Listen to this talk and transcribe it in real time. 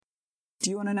Do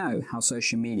you want to know how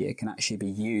social media can actually be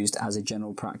used as a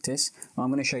general practice? Well,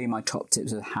 I'm going to show you my top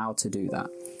tips of how to do that.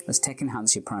 Let's tech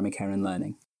enhance your primary care and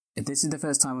learning. If this is the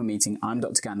first time we're meeting, I'm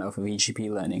Dr. Gandalf of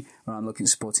EGP Learning, where I'm looking at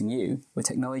supporting you with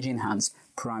technology-enhanced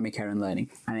primary care and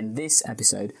learning. And in this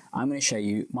episode, I'm going to show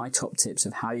you my top tips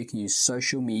of how you can use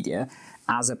social media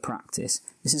as a practice.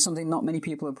 This is something not many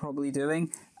people are probably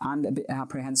doing and a bit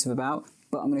apprehensive about,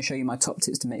 but I'm going to show you my top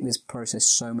tips to make this process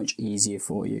so much easier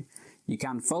for you. You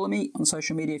can follow me on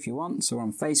social media if you want. So we're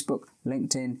on Facebook,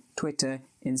 LinkedIn, Twitter,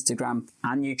 Instagram,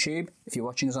 and YouTube. If you're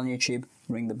watching us on YouTube,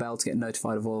 ring the bell to get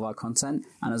notified of all of our content.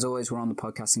 And as always, we're on the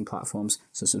podcasting platforms,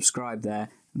 so subscribe there.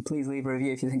 And please leave a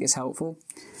review if you think it's helpful.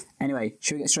 Anyway,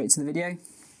 should we get straight to the video?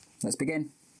 Let's begin.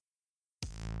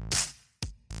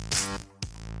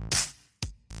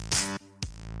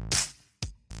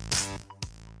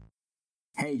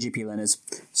 Hey GP learners,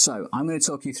 so I'm going to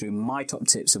talk you through my top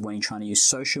tips of when you're trying to use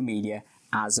social media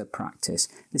as a practice.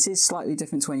 This is slightly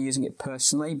different to when you're using it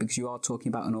personally because you are talking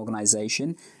about an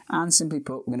organisation, and simply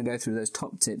put, we're going to go through those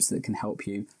top tips that can help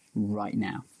you right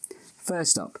now.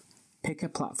 First up, pick a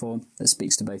platform that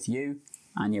speaks to both you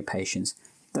and your patients.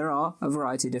 There are a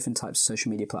variety of different types of social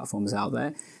media platforms out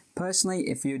there. Personally,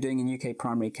 if you're doing in UK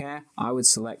primary care, I would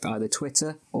select either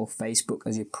Twitter or Facebook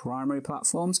as your primary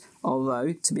platforms,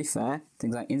 although, to be fair,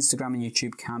 things like Instagram and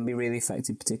YouTube can be really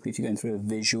effective, particularly if you're going through a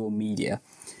visual media.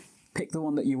 Pick the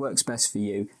one that works best for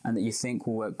you and that you think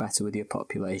will work better with your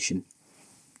population.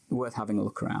 Worth having a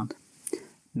look around.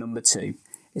 Number 2,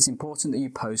 it's important that you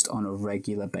post on a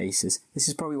regular basis. This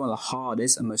is probably one of the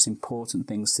hardest and most important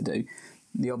things to do.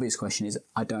 The obvious question is,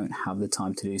 I don't have the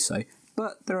time to do so.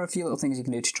 But there are a few little things you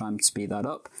can do to try and speed that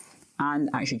up, and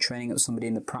actually training up somebody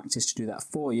in the practice to do that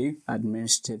for you,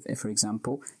 administrative, for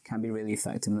example, can be really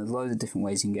effective. And there's loads of different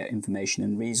ways you can get information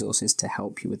and resources to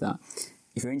help you with that.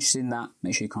 If you're interested in that,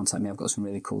 make sure you contact me. I've got some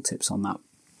really cool tips on that.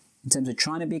 In terms of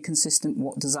trying to be consistent,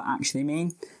 what does that actually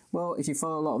mean? Well, if you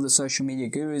follow a lot of the social media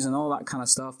gurus and all that kind of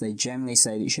stuff, they generally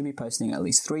say that you should be posting at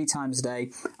least 3 times a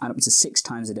day and up to 6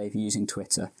 times a day if you're using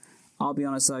Twitter. I'll be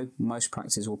honest though, most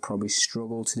practices will probably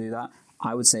struggle to do that.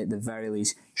 I would say at the very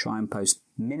least, try and post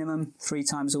minimum 3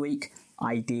 times a week,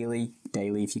 ideally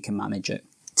daily if you can manage it.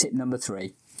 Tip number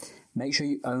 3, make sure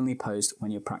you only post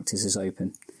when your practice is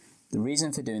open. The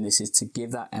reason for doing this is to give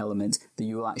that element that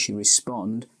you will actually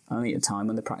respond only at a time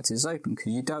when the practice is open,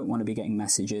 because you don't want to be getting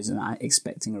messages and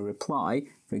expecting a reply,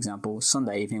 for example,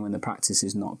 Sunday evening when the practice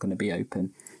is not going to be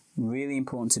open. Really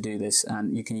important to do this,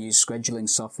 and you can use scheduling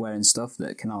software and stuff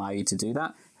that can allow you to do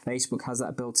that. Facebook has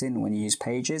that built in when you use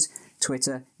Pages.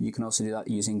 Twitter, you can also do that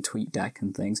using TweetDeck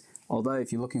and things. Although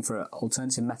if you're looking for an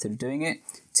alternative method of doing it,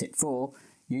 tip 4,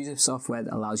 use a software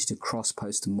that allows you to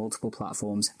cross-post to multiple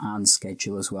platforms and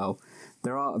schedule as well.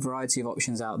 There are a variety of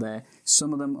options out there.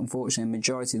 Some of them, unfortunately, a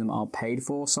majority of them are paid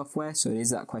for software, so it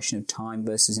is that question of time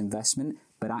versus investment,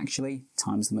 but actually,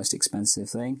 time's the most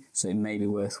expensive thing, so it may be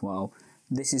worthwhile.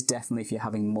 This is definitely if you're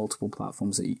having multiple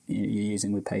platforms that you're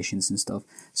using with patients and stuff.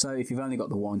 So if you've only got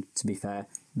the one, to be fair,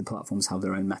 the platforms have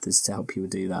their own methods to help you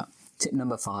do that. Tip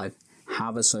number 5,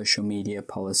 have a social media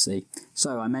policy.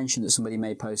 So I mentioned that somebody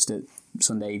may post it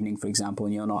Sunday evening, for example,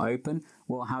 and you're not open.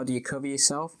 Well, how do you cover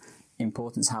yourself?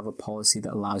 Important to have a policy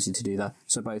that allows you to do that.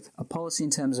 So both a policy in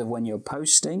terms of when you're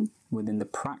posting within the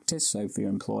practice, so for your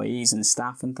employees and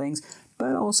staff and things,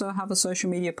 but also have a social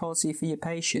media policy for your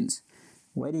patients.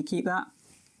 Where do you keep that?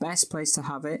 Best place to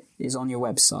have it is on your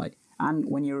website. And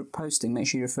when you're posting, make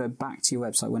sure you refer back to your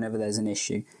website whenever there's an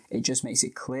issue. It just makes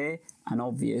it clear and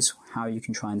obvious how you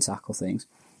can try and tackle things.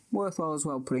 Worthwhile as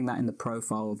well putting that in the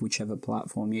profile of whichever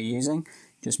platform you're using.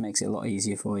 Just makes it a lot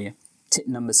easier for you. Tip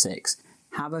number 6,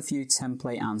 have a few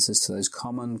template answers to those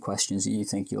common questions that you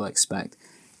think you'll expect.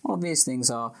 Obvious things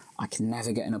are, I can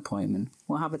never get an appointment.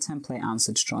 Well, have a template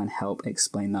answer to try and help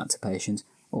explain that to patients.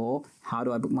 Or, how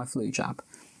do I book my flu jab?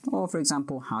 Or, for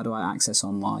example, how do I access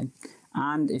online?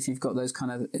 And if you've got those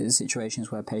kind of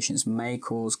situations where patients may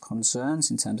cause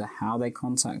concerns in terms of how they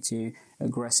contact you,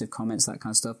 aggressive comments, that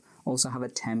kind of stuff, also have a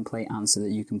template answer that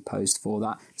you can post for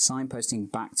that,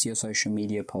 signposting back to your social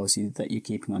media policy that you're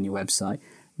keeping on your website.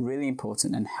 Really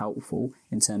important and helpful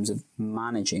in terms of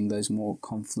managing those more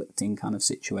conflicting kind of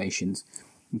situations.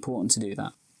 Important to do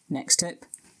that. Next tip,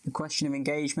 the question of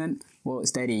engagement. Well,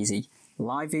 it's dead easy.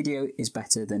 Live video is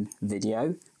better than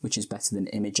video, which is better than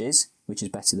images, which is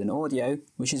better than audio,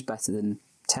 which is better than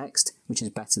text, which is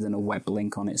better than a web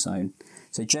link on its own.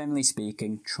 So generally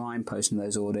speaking, try and post in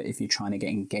those order if you're trying to get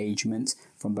engagement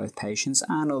from both patients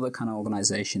and other kind of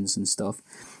organisations and stuff.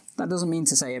 That doesn't mean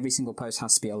to say every single post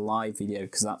has to be a live video,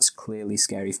 because that's clearly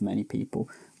scary for many people.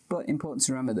 But important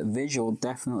to remember that visual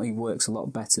definitely works a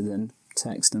lot better than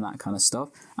text and that kind of stuff,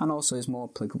 and also is more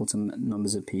applicable to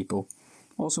numbers of people.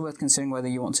 Also worth considering whether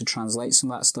you want to translate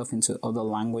some of that stuff into other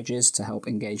languages to help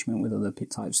engagement with other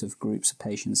types of groups of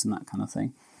patients and that kind of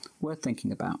thing. Worth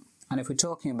thinking about. And if we're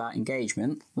talking about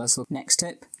engagement, let's look. Next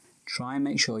tip, try and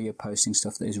make sure you're posting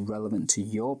stuff that is relevant to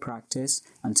your practice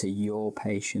and to your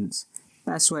patients.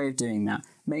 Best way of doing that,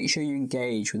 make sure you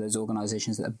engage with those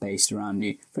organisations that are based around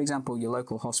you. For example, your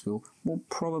local hospital will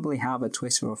probably have a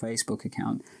Twitter or Facebook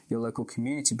account. Your local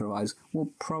community providers will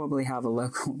probably have a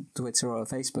local Twitter or a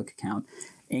Facebook account.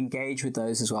 Engage with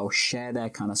those as well. Share their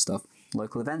kind of stuff.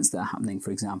 Local events that are happening,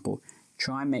 for example.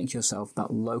 Try and make yourself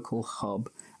that local hub,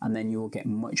 and then you will get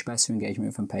much better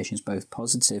engagement from patients, both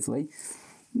positively,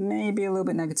 maybe a little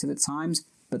bit negative at times,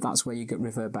 but that's where you get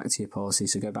revert back to your policy.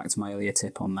 So go back to my earlier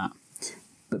tip on that.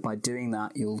 But by doing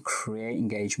that, you'll create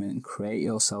engagement and create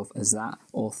yourself as that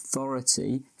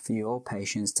authority for your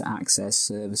patients to access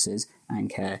services and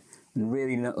care. And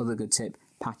really, another good tip,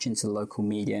 patch into local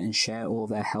media and share all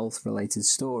their health-related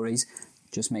stories.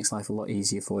 Just makes life a lot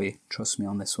easier for you. Trust me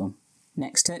on this one.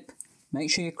 Next tip, make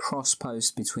sure you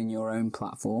cross-post between your own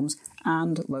platforms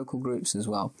and local groups as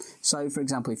well. So, for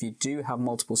example, if you do have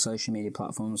multiple social media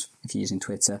platforms, if you're using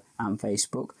Twitter and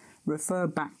Facebook, refer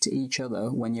back to each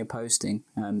other when you're posting.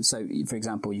 So, for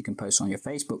example, you can post on your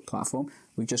Facebook platform,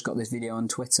 we've just got this video on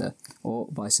Twitter, or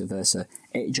vice versa.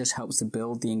 It just helps to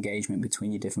build the engagement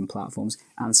between your different platforms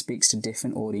and speaks to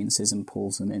different audiences and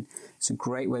pulls them in. It's a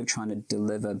great way of trying to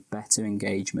deliver better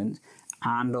engagement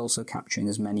and also capturing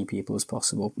as many people as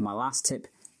possible. My last tip,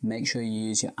 make sure you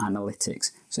use your analytics.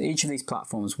 So each of these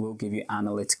platforms will give you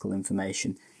analytical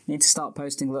information. You need to start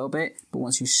posting a little bit, but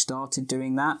once you've started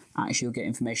doing that, actually you'll get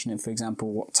information, for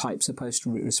example, what types of posts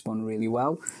respond really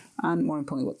well, and more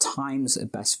importantly, what times are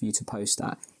best for you to post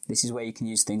at. This is where you can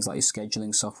use things like your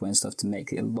scheduling software and stuff to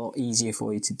make it a lot easier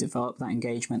for you to develop that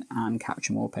engagement and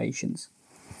capture more patients.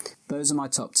 Those are my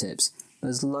top tips.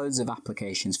 There's loads of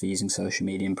applications for using social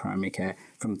media in primary care,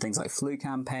 from things like flu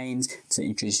campaigns, to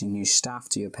introducing new staff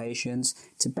to your patients,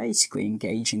 to basically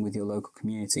engaging with your local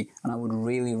community, and I would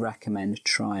really recommend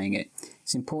trying it.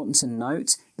 It's important to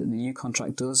note that the new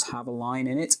contract does have a line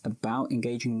in it about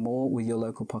engaging more with your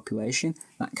local population.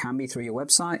 That can be through your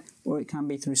website, or it can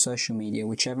be through social media,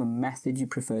 whichever method you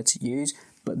prefer to use.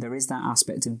 But there is that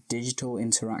aspect of digital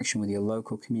interaction with your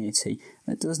local community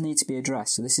that does need to be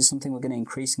addressed. So this is something we're going to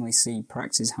increasingly see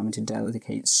practices having to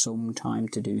dedicate some time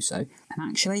to do so. And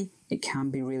actually, it can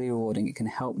be really rewarding. It can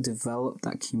help develop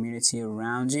that community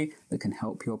around you that can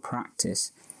help your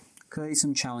practice. Clearly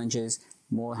some challenges,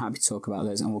 more than happy to talk about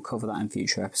those, and we'll cover that in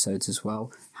future episodes as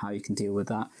well, how you can deal with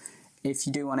that. If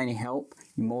you do want any help,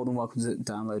 you're more than welcome to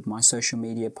download my social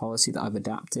media policy that I've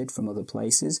adapted from other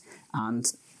places,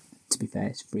 and to be fair,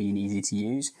 it's free and easy to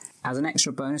use. As an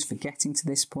extra bonus for getting to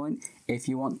this point, if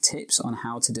you want tips on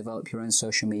how to develop your own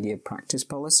social media practice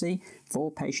policy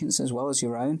for patients as well as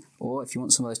your own, or if you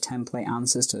want some of those template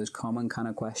answers to those common kind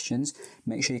of questions,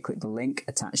 make sure you click the link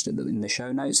attached in the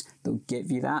show notes. They'll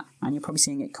give you that, and you're probably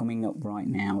seeing it coming up right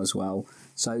now as well.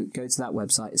 So go to that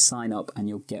website, sign up, and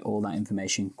you'll get all that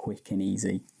information quick and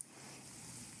easy.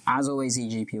 As always,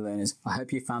 EGP learners, I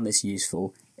hope you found this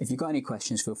useful. If you've got any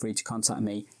questions, feel free to contact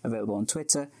me, available on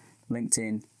Twitter,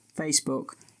 LinkedIn, Facebook,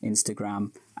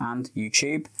 Instagram, and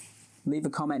YouTube. Leave a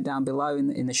comment down below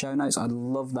in the show notes. I'd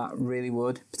love that, really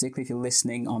would. Particularly if you're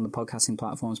listening on the podcasting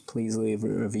platforms, please leave a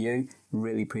review.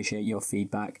 Really appreciate your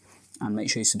feedback. And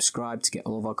make sure you subscribe to get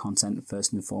all of our content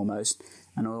first and foremost.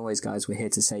 And always, guys, we're here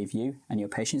to save you and your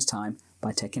patients' time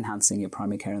by tech enhancing your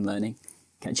primary care and learning.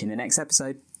 Catch you in the next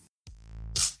episode.